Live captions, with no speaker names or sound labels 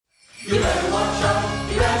You better watch out,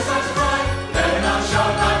 you better start to cry. Better not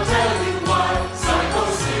shout, I'll tell you why. Sycho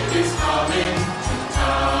Sid is coming to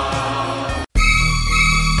town.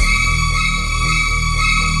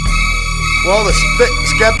 Well, the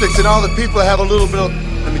skeptics and all the people have a little bit of...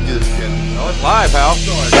 Let me do this again. No, it's live, pal.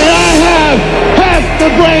 And I have half the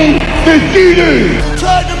brain that you do.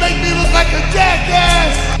 Tried to make me look like a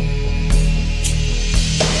jackass!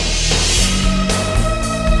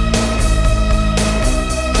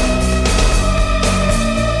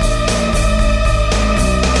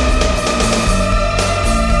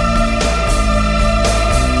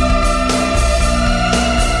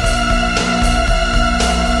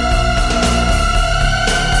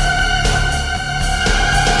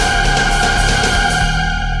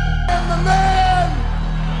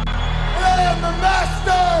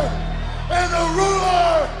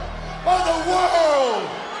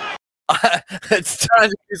 It's time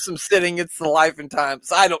to do some sitting. It's the life and times.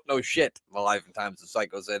 I don't know shit. The life and times of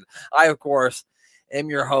Sycho Sid. I, of course, am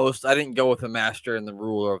your host. I didn't go with the master and the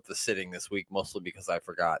ruler of the sitting this week, mostly because I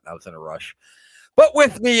forgot. I was in a rush. But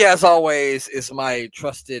with me, as always, is my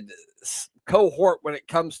trusted cohort when it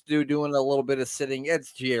comes to doing a little bit of sitting.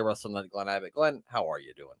 It's GA Russell and Glenn Abbott. Glenn, how are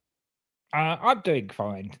you doing? I'm doing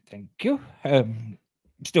fine, thank you.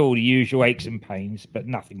 Still the usual aches and pains, but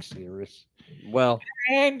nothing serious. Well,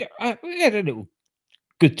 and we had a little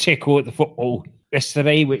good tickle at the football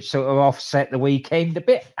yesterday, which sort of offset the weekend a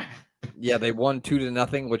bit. Yeah, they won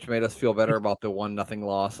 2-0, which made us feel better about the 1-0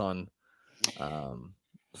 loss on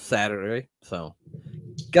Saturday. So,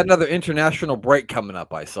 got another international break coming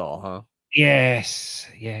up. I saw, huh? Yes,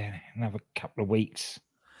 yeah, another couple of weeks.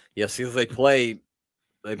 Yes, because they play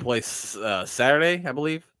Saturday, I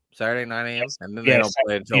believe. Saturday, 9 a.m. And then they don't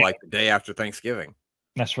play until like the day after Thanksgiving.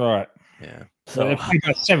 That's right. Yeah. So they played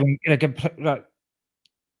like 7.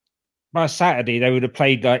 By Saturday, they would have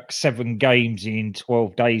played like 7 games in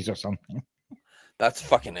 12 days or something. That's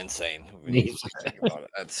fucking insane. When you think about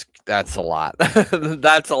it. That's a lot.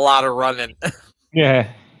 That's a lot of running.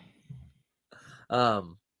 Yeah. What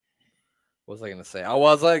was I going to say? I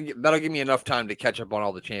was like, that'll give me enough time to catch up on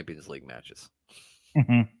all the Champions League matches.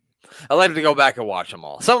 Mm-hmm. I like to go back and watch them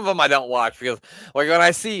all. Some of them I don't watch because, like, when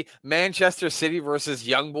I see Manchester City versus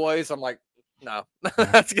Young Boys, I'm like, no,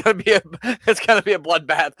 it's gonna be a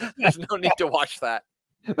bloodbath. There's no need to watch that.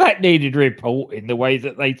 That needed reporting the way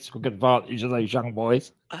that they took advantage of those young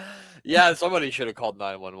boys. Yeah, somebody should have called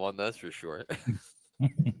 911. That's for sure.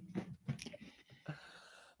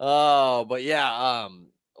 Oh, but yeah,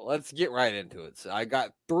 let's get right into it. So I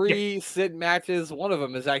got 3 Sid matches. One of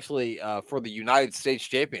them is actually for the United States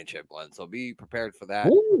Championship, Glenn. So be prepared for that.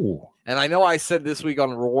 Ooh. And I know I said this week on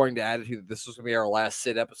Rewarding the Attitude that this was going to be our last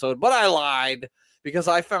Sid episode, but I lied because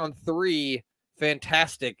I found 3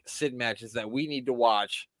 fantastic Sid matches that we need to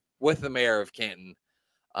watch with the mayor of Canton.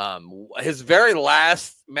 His very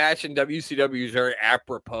last match in WCW is very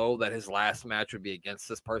apropos that his last match would be against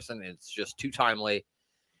this person. It's just too timely.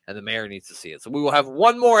 And the mayor needs to see it. So we will have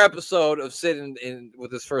one more episode of Sid in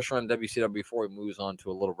with his first run in WCW before he moves on to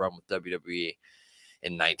a little run with WWE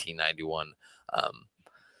in 1991.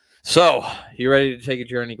 So, you ready to take a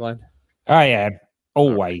journey, Glenn? I am.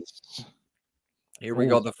 Always. Here we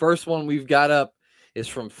go. The first one we've got up is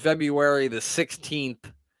from February the 16th,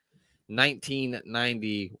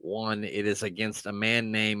 1991. It is against a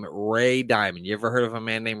man named Ray Diamond. You ever heard of a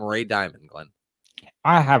man named Ray Diamond, Glenn?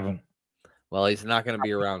 I haven't. Well, he's not going to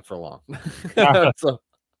be around for long. So,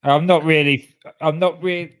 I'm not really.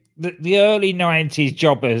 The early 90s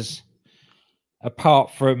jobbers,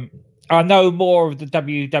 apart from, I know more of the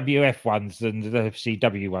WWF ones than the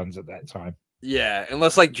FCW ones at that time. Yeah,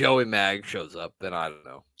 unless like Joey Mag shows up, then I don't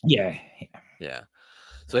know. Yeah.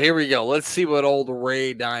 So here we go. Let's see what old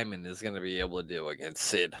Ray Diamond is going to be able to do against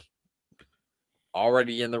Sid.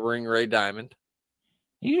 Already in the ring, Ray Diamond.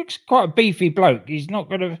 He looks quite a beefy bloke. He's not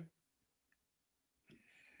going to...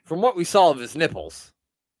 From what we saw of his nipples.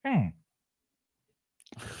 He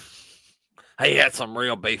had some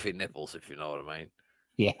real beefy nipples, if you know what I mean.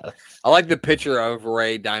 Yeah. I like the picture of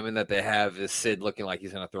Ray Diamond that they have is Sid looking like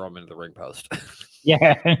he's going to throw him into the ring post.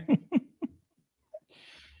 Yeah.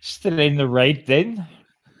 Still in the raid then.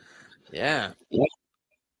 Yeah.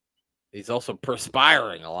 He's also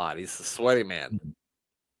perspiring a lot. He's a sweaty man.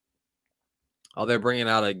 Oh, they're bringing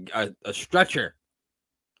out a stretcher.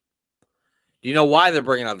 Do you know why they're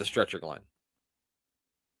bringing out the stretcher, Glenn?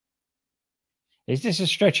 Is this a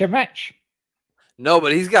stretcher match? No,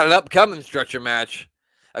 but he's got an upcoming stretcher match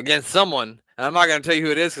against someone. And I'm not going to tell you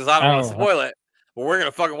who it is because I don't want to spoil it. But we're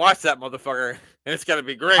going to fucking watch that motherfucker. And it's going to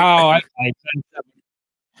be great. Oh,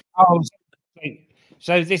 okay.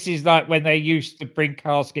 So this is like when they used to bring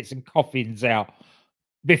caskets and coffins out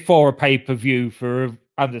before a pay-per-view for an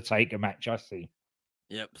Undertaker match. I see.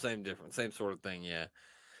 Yep, same sort of thing. Yeah.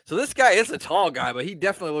 So this guy is a tall guy, but he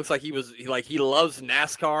definitely looks like he loves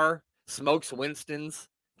NASCAR, smokes Winston's,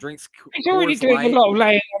 drinks. He's already Coors doing Light. a lot of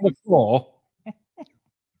laying on the floor.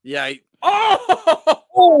 Yeah. Oh,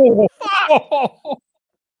 Oh, fuck!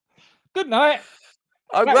 Good night.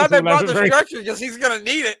 I'm That glad was they all brought over the very- stretcher because he's gonna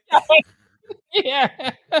need it.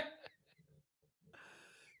 Yeah.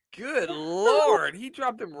 Good Lord, he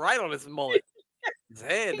dropped him right on his mullet, his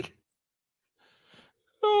head.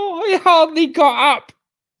 Oh, he hardly got up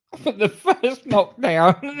for the first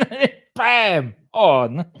knockdown. And then bam,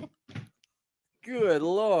 on. Good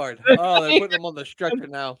Lord. Oh, they're putting him on the stretcher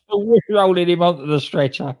now. We're rolling him onto the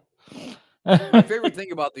stretcher. My favorite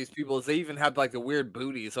thing about these people is they even have like the weird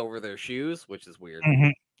booties over their shoes, which is weird.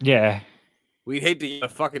 Mhm. Yeah. We'd hate to get a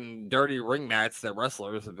fucking dirty ring mats that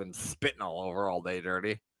wrestlers have been spitting all over all day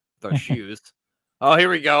dirty. Those shoes. Oh, here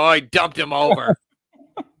we go. Oh, he dumped him over.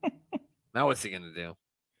 Now what's he going to do?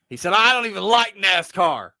 He said, I don't even like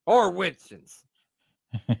NASCAR or Winston's.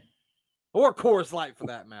 Or Coors Light for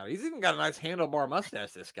that matter. He's even got a nice handlebar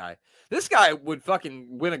mustache, this guy. This guy would fucking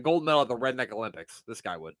win a gold medal at the Redneck Olympics. This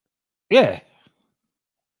guy would. Yeah.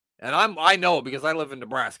 And I know because I live in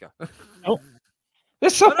Nebraska. Oh.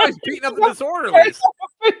 There's I know he's beating up the disorderlies.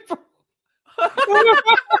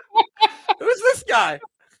 Who's this guy?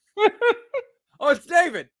 Oh, it's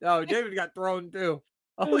David. Oh, David got thrown too.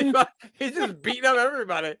 Holy fuck. He's just beating up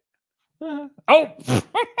everybody. Oh.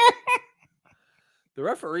 The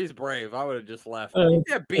referee's brave. I would have just left.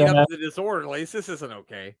 Yeah, beat up the disorderlies. This isn't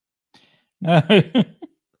okay. No.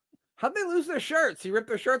 How'd they lose their shirts? He ripped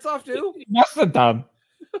their shirts off too? He must have done.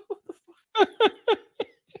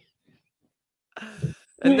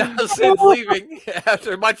 And now Sid's leaving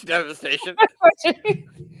after much devastation. They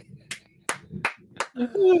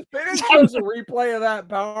didn't show us a replay of that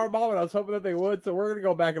Powerball, and I was hoping that they would, so we're going to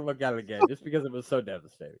go back and look at it again, just because it was so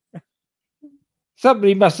devastating.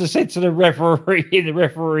 Somebody must have said to the referee in the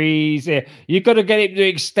referees, you've got to get him to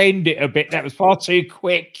extend it a bit. That was far too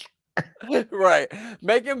quick. Right.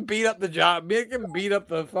 Make him beat up the job. Make him beat up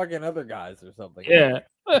the fucking other guys or something. Yeah.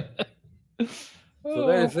 So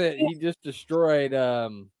there's it. He just destroyed, I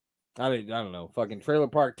don't know, fucking Trailer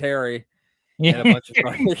Park Terry and a bunch of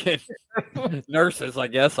fucking nurses, I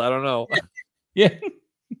guess. I don't know. Yeah.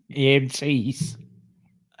 EMTs.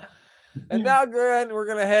 And now, Grant, we're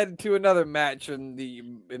gonna head to another match in the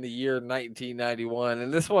year 1991,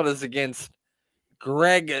 and this one is against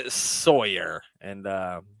Greg Sawyer. And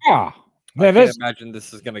I can't imagine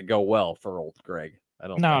this is gonna go well for old Greg. I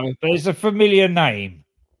don't. No, think. but it's a familiar name.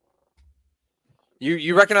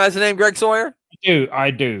 You recognize the name Greg Sawyer?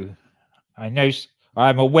 I do. I know.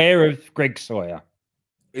 I'm aware of Greg Sawyer.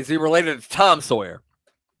 Is he related to Tom Sawyer?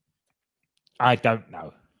 I don't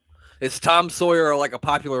know. Is Tom Sawyer like a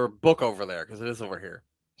popular book over there? Because it is over here.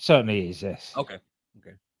 Certainly is, yes. Okay.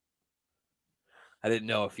 I didn't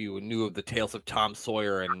know if you knew of the tales of Tom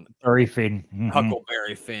Sawyer and Very Finn. Mm-hmm.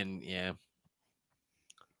 Huckleberry Finn. Yeah.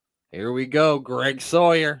 Here we go, Greg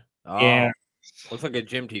Sawyer. Oh, Yeah. Looks like a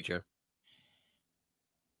gym teacher.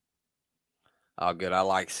 Oh, good. I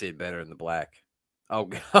like Sid better in the black. Oh,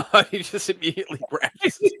 God. He just immediately grabs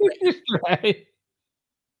his Right.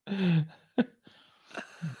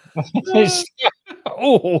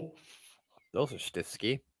 Oh, Those are stiff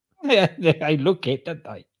ski. yeah, they look it, don't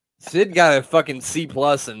they? Sid got a fucking C+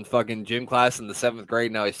 in fucking gym class in the 7th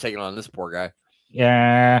grade. Now he's taking on this poor guy.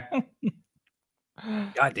 Yeah.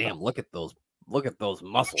 God damn, look at those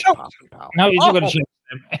muscles Choke. popping, pal. No, he's not going to choke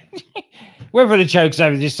them. Whether the chokes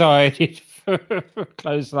over decided for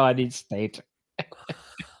clothesline instead.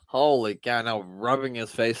 Holy cow, now rubbing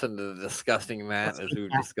his face into the disgusting mat as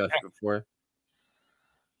we've discussed before.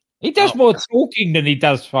 He does more talking than he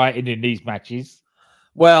does fighting in these matches.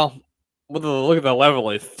 Well, look at the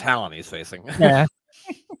level of talent he's facing. Yeah.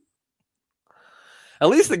 At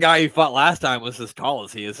least the guy he fought last time was as tall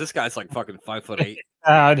as he is. This guy's like fucking 5'8".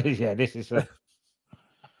 Yeah, this is a...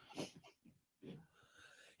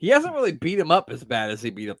 He hasn't really beat him up as bad as he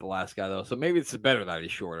beat up the last guy, though. So maybe it's better that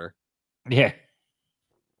he's shorter. Yeah.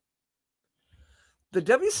 The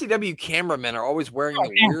WCW cameramen are always wearing the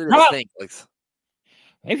weirdest things.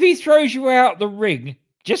 If he throws you out the ring,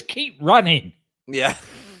 just keep running. Yeah.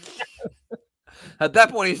 At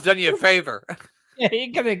that point, he's done you a favor. Yeah,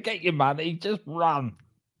 you're going to get your money. Just run.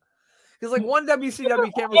 Because like one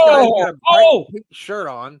WCW camera's got a bright pink shirt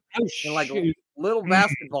on and like little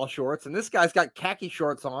basketball shorts, and this guy's got khaki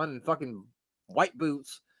shorts on and fucking white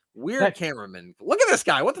boots. Weird cameraman. Look at this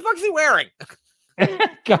guy. What the fuck is he wearing?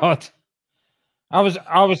 God. I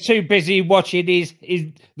was too busy watching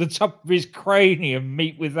the top of his cranium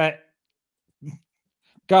meet with that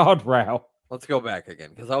guardrail. Let's go back again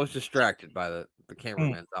because I was distracted by the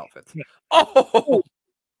cameraman's outfits. Oh,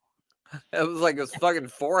 it was like his fucking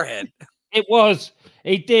forehead. It was.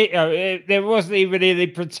 He did. There wasn't even any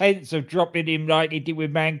pretense of dropping him like he did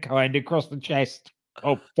with Mankind across the chest.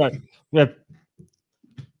 Oh, sorry.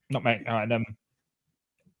 Not Mankind.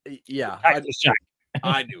 Yeah, I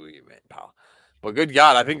I knew what you meant, pal. But good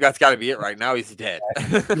God, I think that's got to be it right now. He's dead.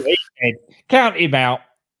 Count him out.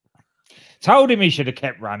 Told him he should have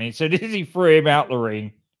kept running, so Dizzy threw him out the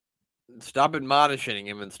ring. Stop admonishing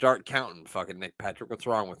him and start counting, fucking Nick Patrick. What's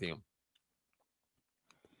wrong with you?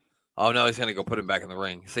 Oh no, he's gonna go put him back in the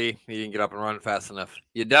ring. See, he didn't get up and run fast enough.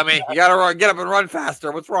 You dummy! You gotta run, get up and run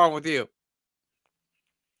faster. What's wrong with you?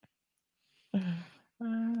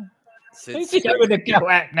 Who's he going to go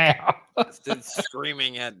at now? Sid's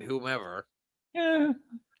screaming at whomever. Yeah.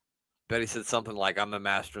 Bet he said something like, "I'm the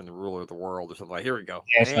master and the ruler of the world," or something like. Here we go.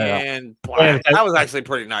 Yes, and that was actually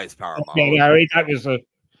pretty nice, Powerbomb. No,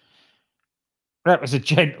 that was a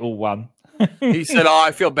gentle one. He said, "Oh,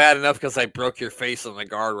 I feel bad enough because I broke your face on the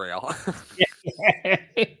guardrail."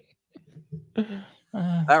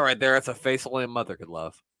 That right there, that's a face only a mother could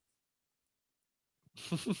love.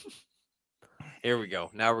 Here we go.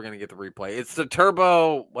 Now we're gonna get the replay. It's the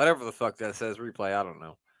turbo, whatever the fuck that says replay. I don't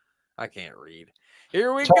know. I can't read.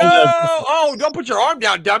 Here we go. Oh, don't put your arm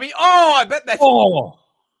down, dummy. Oh, I bet that's. Oh,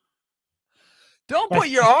 don't put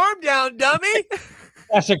your arm down, dummy.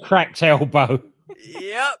 That's a cracked elbow.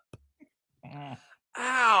 Yep.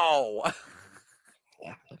 Ow.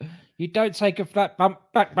 You don't take a flat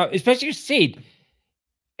back bump, especially Sid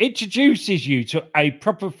introduces you to a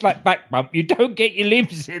proper flat back bump. You don't get your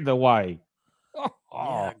limbs in the way. Oh.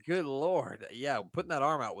 Yeah, good Lord. Yeah, putting that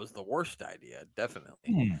arm out was the worst idea.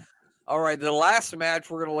 Definitely. All right, the last match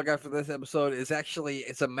we're going to look at for this episode is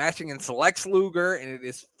it's a match against Lex Luger, and it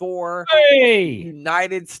is for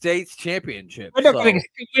United States Championship. We're not going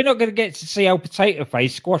to get to see El Potato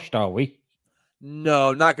Face squashed, are we?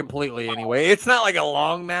 No, not completely anyway. It's not like a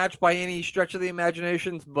long match by any stretch of the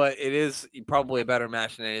imaginations, but it is probably a better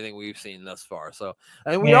match than anything we've seen thus far. So,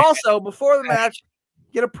 and we also, before the match,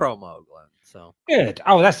 get a promo, Glenn. So good.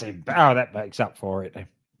 Oh, that makes up for it.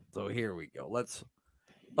 So here we go. Let's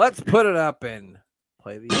put it up and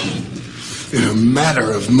play the. In a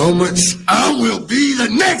matter of moments, I will be the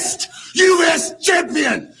next U.S.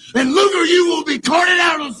 champion, and Luger, you will be carted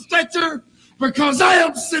out on stretcher because I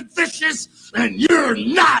am Sid Vicious and you're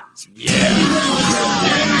not. Yeah.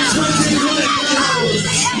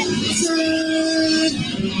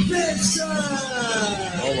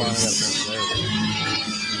 Hold on,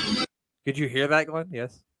 Could you hear that, Glenn?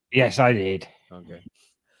 Yes. Yes, I did. Okay.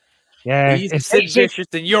 Yeah, he's Sid Vicious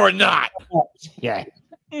and you're not. Yeah.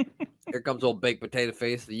 Here comes old baked potato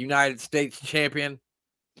face, the United States champion.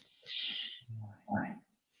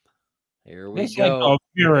 Here we go. Got a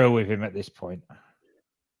mirror with him at this point.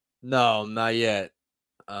 No, not yet.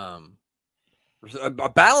 A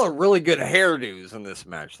battle of really good hairdos in this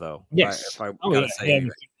match, though. Yes, if I gotta say,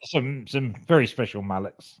 some very special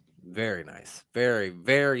mullets. Very nice, very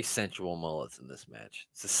very sensual mullets in this match.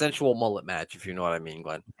 It's a sensual mullet match, if you know what I mean,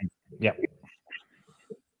 Glenn. Yep.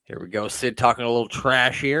 Here we go. Sid talking a little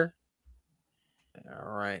trash here.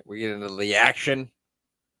 All right, we get into the action.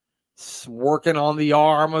 Working on the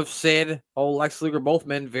arm of Sid. Oh, Lex Luger, both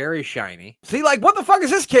men very shiny. See, like, what the fuck is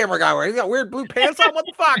this camera guy wearing? He got weird blue pants on. What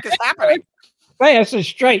the fuck is happening? They have some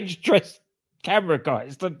strange dressed camera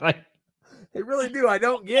guys, don't they? They really do. I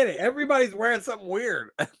don't get it. Everybody's wearing something weird.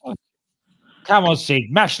 Come on, Sid,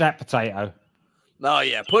 mash that potato. Oh,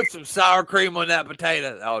 yeah. Put some sour cream on that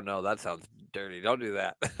potato. Oh, no, that sounds dirty. Don't do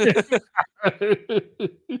that.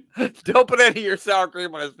 Don't put any of your sour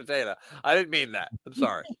cream on his potato. I didn't mean that. I'm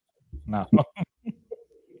sorry. No.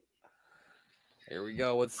 Here we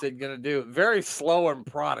go. What's Sid going to do? Very slow and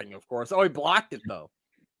prodding, of course. Oh, he blocked it, though.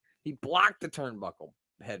 He blocked the turnbuckle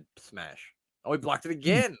head smash. Oh, he blocked it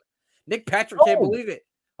again. Nick Patrick can't believe it.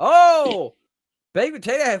 Oh, Baked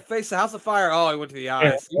Potato had faced the House of Fire. Oh, he went to the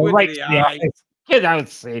eyes. He went to the eyes. Get out,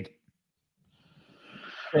 Sid.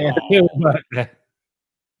 Oh,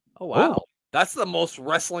 wow. Oh. That's the most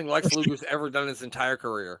wrestling Lex Luger's ever done in his entire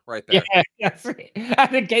career, right there. Yeah, that's it.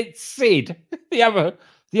 And against Sid, the other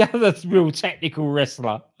real technical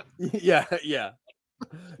wrestler. Yeah.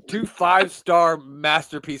 2 5-star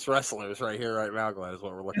masterpiece wrestlers right here, right now, Glenn, is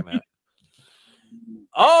what we're looking at.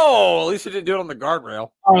 Oh, at least he didn't do it on the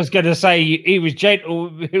guardrail. I was going to say he was gentle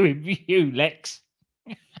with you, Lex.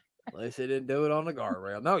 At least he didn't do it on the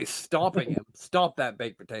guardrail. No, he's stomping him. Stomp that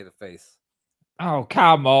baked potato face. Oh,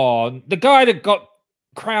 come on. The guy that got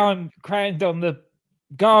crowned on the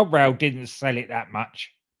guardrail didn't sell it that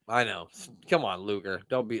much. I know. Come on, Luger.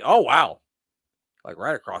 Don't be. Oh, wow. Like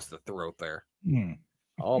right across the throat there. Hmm.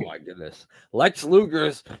 Oh, my goodness. Lex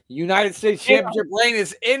Luger's United States Championship reign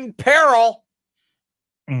is in peril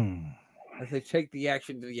Hmm. as they take the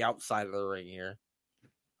action to the outside of the ring here.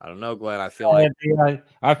 I don't know, Glenn. I feel like.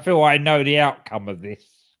 I feel I know the outcome of this.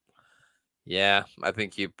 Yeah, I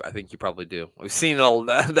think you probably do. We've seen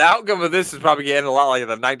the outcome of this is probably getting a lot like the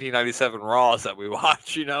 1997 Raws that we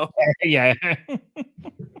watch, you know? Yeah.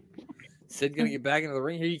 Sid going to get back into the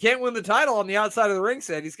ring here. You can't win the title on the outside of the ring,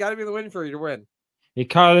 Sid. He's got to be the win for you to win. He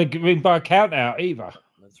can't win by count out either.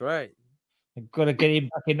 That's right. You've got to get him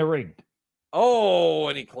back in the ring. Oh,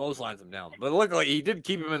 and he clotheslines him down. But look, like he did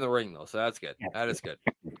keep him in the ring, though, so that's good. That is good.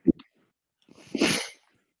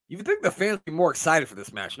 You would think the fans would be more excited for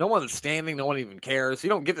this match. No one's standing. No one even cares. You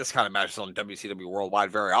don't get this kind of matches on WCW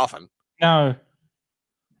Worldwide very often. No.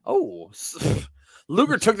 Oh,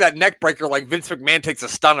 Luger took that neck breaker like Vince McMahon takes a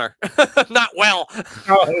stunner. Not well.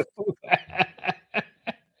 Oh.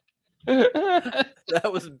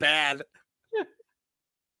 That was bad.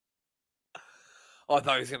 Oh, I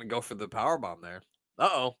thought he was going to go for the powerbomb there.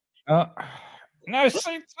 Uh-oh. No,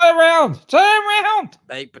 turn around. Turn around.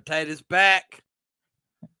 Baked potatoes back.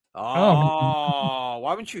 Oh,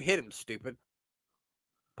 why wouldn't you hit him, stupid?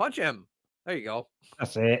 Punch him. There you go.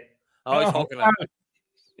 That's it. Oh, he's hulking up.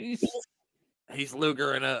 He's He's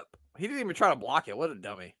Lugering up. He didn't even try to block it. What a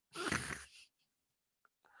dummy.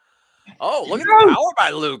 Oh, look at the power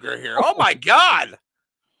by Luger here. Oh, my God.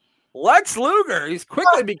 Lex Luger. He's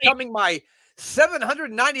quickly becoming my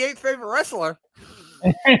 798th favorite wrestler.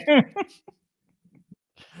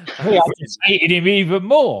 I just hated him even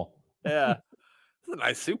more. Yeah. It's a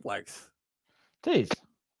nice suplex. It is.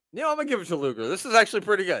 You know, I'm going to give it to Luger. This is actually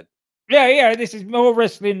pretty good. Yeah. This is more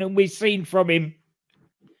wrestling than we've seen from him.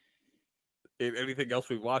 Anything else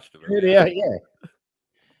we've watched of him. Yeah.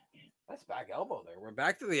 Nice back elbow there. We're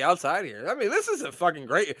back to the outside here. I mean, this is a fucking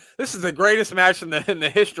great. This is the greatest match in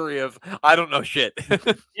the history of I don't know shit.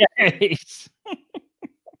 Yes.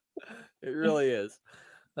 It really is.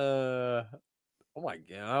 Oh my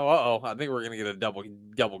god. I think we're gonna get a double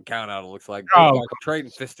count out. It looks like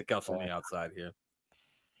trading fisticuffs on the outside here.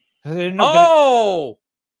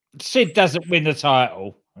 Sid doesn't win the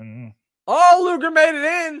title. Oh, Luger made it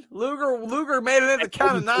in. Luger made it in the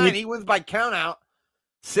count of 9. He wins by count out.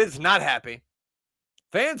 Sid's not happy.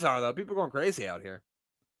 Fans are, though. People are going crazy out here.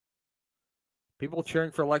 People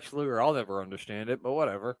cheering for Lex Luger. I'll never understand it, but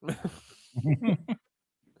whatever.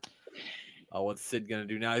 Oh, what's Sid going to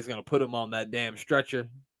do now? He's going to put him on that damn stretcher.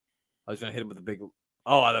 I was going to hit him with a big...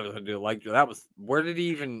 Oh, I thought he was going to do a leg. That was... Where did he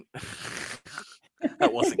even...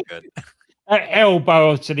 That wasn't good. An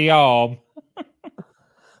elbow to the arm.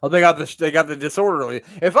 Oh, they got the disorderly.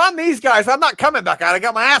 If I'm these guys, I'm not coming back out. I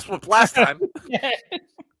got my ass whooped last time.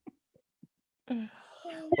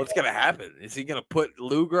 What's going to happen? Is he going to put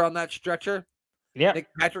Luger on that stretcher? Yeah. Nick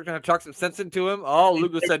Patrick going to talk some sense into him? Oh,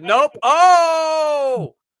 Luger said nope.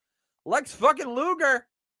 Oh! Lex fucking Luger.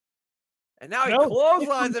 And now he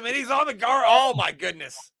clotheslines him and he's on the guard. Oh, my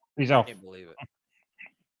goodness. He's off. I can't believe it.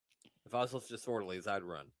 If I was those disorderlies, I'd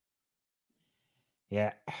run.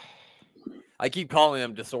 Yeah. I keep calling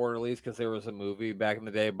them disorderlies because there was a movie back in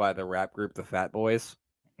the day by the rap group The Fat Boys.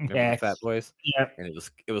 Remember the Fat Boys? Yeah. And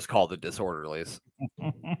it was called the Disorderlies.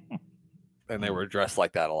 And they were dressed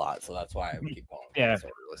like that a lot, so that's why I keep calling them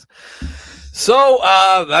disorderlies. So,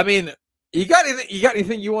 I mean, you got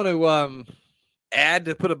anything you want to add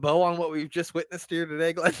to put a bow on what we've just witnessed here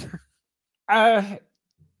today, Glenn?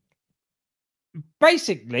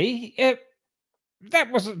 Basically,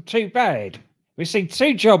 that wasn't too bad. We've seen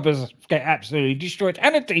 2 jobbers get absolutely destroyed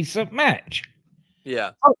and a decent match.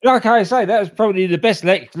 Yeah. Like I say, that was probably the best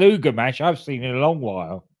Lex Luger match I've seen in a long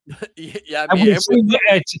while. Yeah, I mean, it was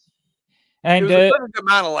a perfect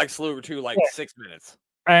amount of Lex Luger too, like 6 minutes.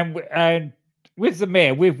 And with the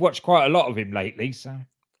mayor, we've watched quite a lot of him lately. So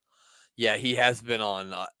yeah, he has been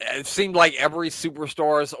on. It seemed like every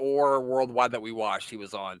Superstars or Worldwide that we watched, he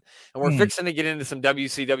was on. And we're fixing to get into some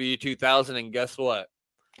WCW 2000, and guess what?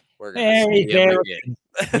 We're going to see him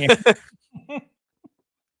again.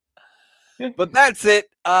 But that's it.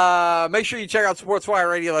 Make sure you check out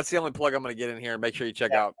Sportswire Radio. That's the only plug I'm going to get in here. Make sure you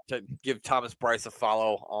check out, to give Thomas Bryce a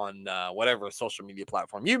follow on whatever social media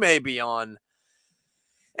platform you may be on.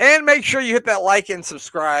 And make sure you hit that like and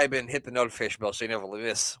subscribe and hit the notification bell so you never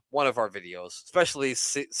miss one of our videos, especially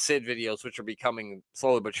Sid videos, which are becoming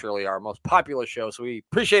slowly but surely our most popular show. So we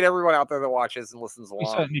appreciate everyone out there that watches and listens along.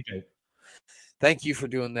 We certainly do. thank you for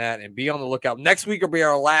doing that, and be on the lookout. Next week will be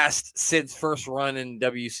our last Sid's first run in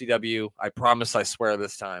WCW. I promise, I swear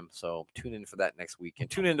this time. So tune in for that next week, and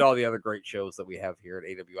tune in to all the other great shows that we have here at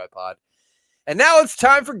AWI Pod. And now it's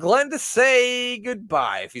time for Glenn to say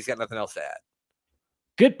goodbye if he's got nothing else to add.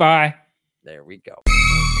 Goodbye. There we go.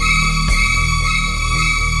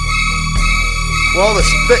 Well, all the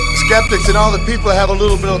skeptics and all the people that have a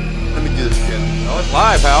little bit of... Let me do this again. Oh, it's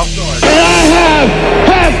live, pal. And I have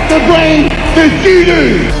half the brain that you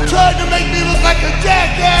do. Tried to